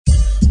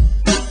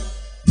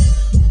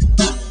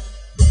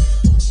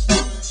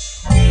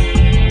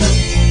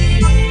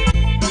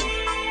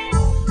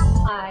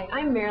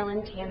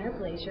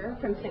Tanner-Blasiar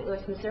from St.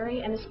 Louis,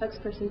 Missouri, and a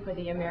spokesperson for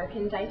the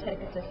American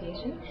Dietetics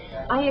Association.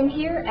 I am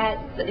here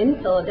in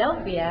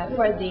Philadelphia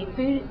for the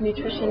Food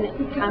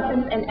Nutrition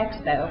Conference and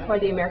Expo for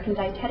the American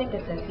Dietetics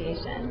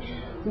Association.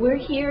 We're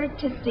here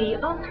to see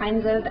all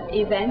kinds of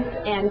events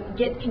and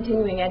get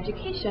continuing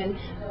education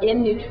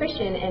in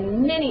nutrition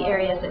and many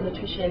areas that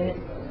nutrition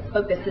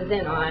focuses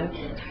in on: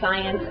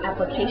 science,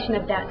 application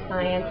of that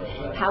science,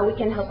 how we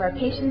can help our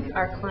patients,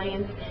 our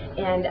clients,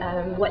 and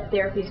what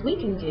therapies we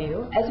can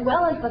do, as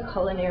well as the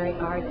culinary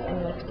arts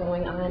and what's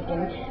going on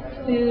in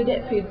food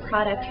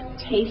products,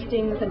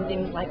 tastings, and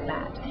things like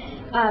that.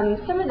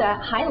 Some of the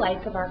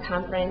highlights of our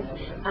conference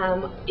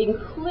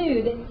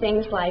include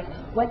things like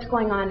what's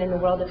going on in the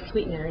world of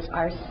sweeteners.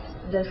 Are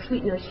the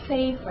sweeteners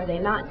safe? Are they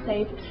not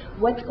safe?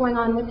 What's going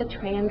on with the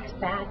trans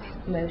fats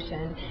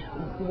motion?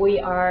 We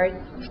are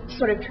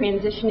sort of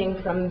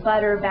transitioning from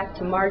butter back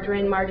to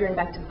margarine, margarine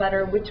back to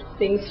butter. Which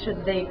things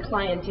should the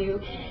client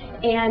do?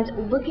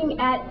 And looking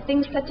at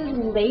things such as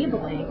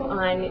labeling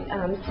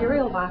on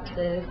cereal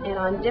boxes and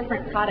on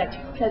different products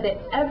so that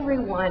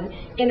everyone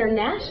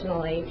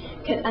internationally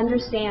can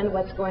understand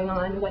what's going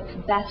on, what's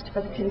best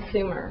for the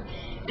consumer.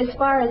 As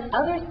far as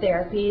other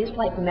therapies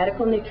like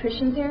medical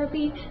nutrition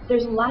therapy,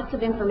 there's lots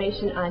of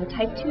information on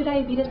type 2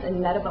 diabetes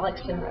and metabolic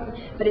syndrome,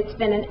 but it's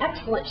been an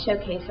excellent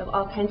showcase of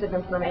all kinds of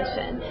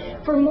information.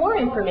 For more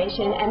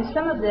information and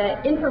some of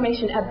the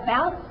information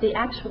about the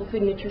actual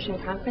Food Nutrition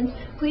Conference,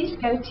 please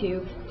go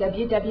to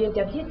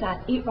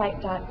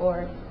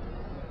www.eatright.org.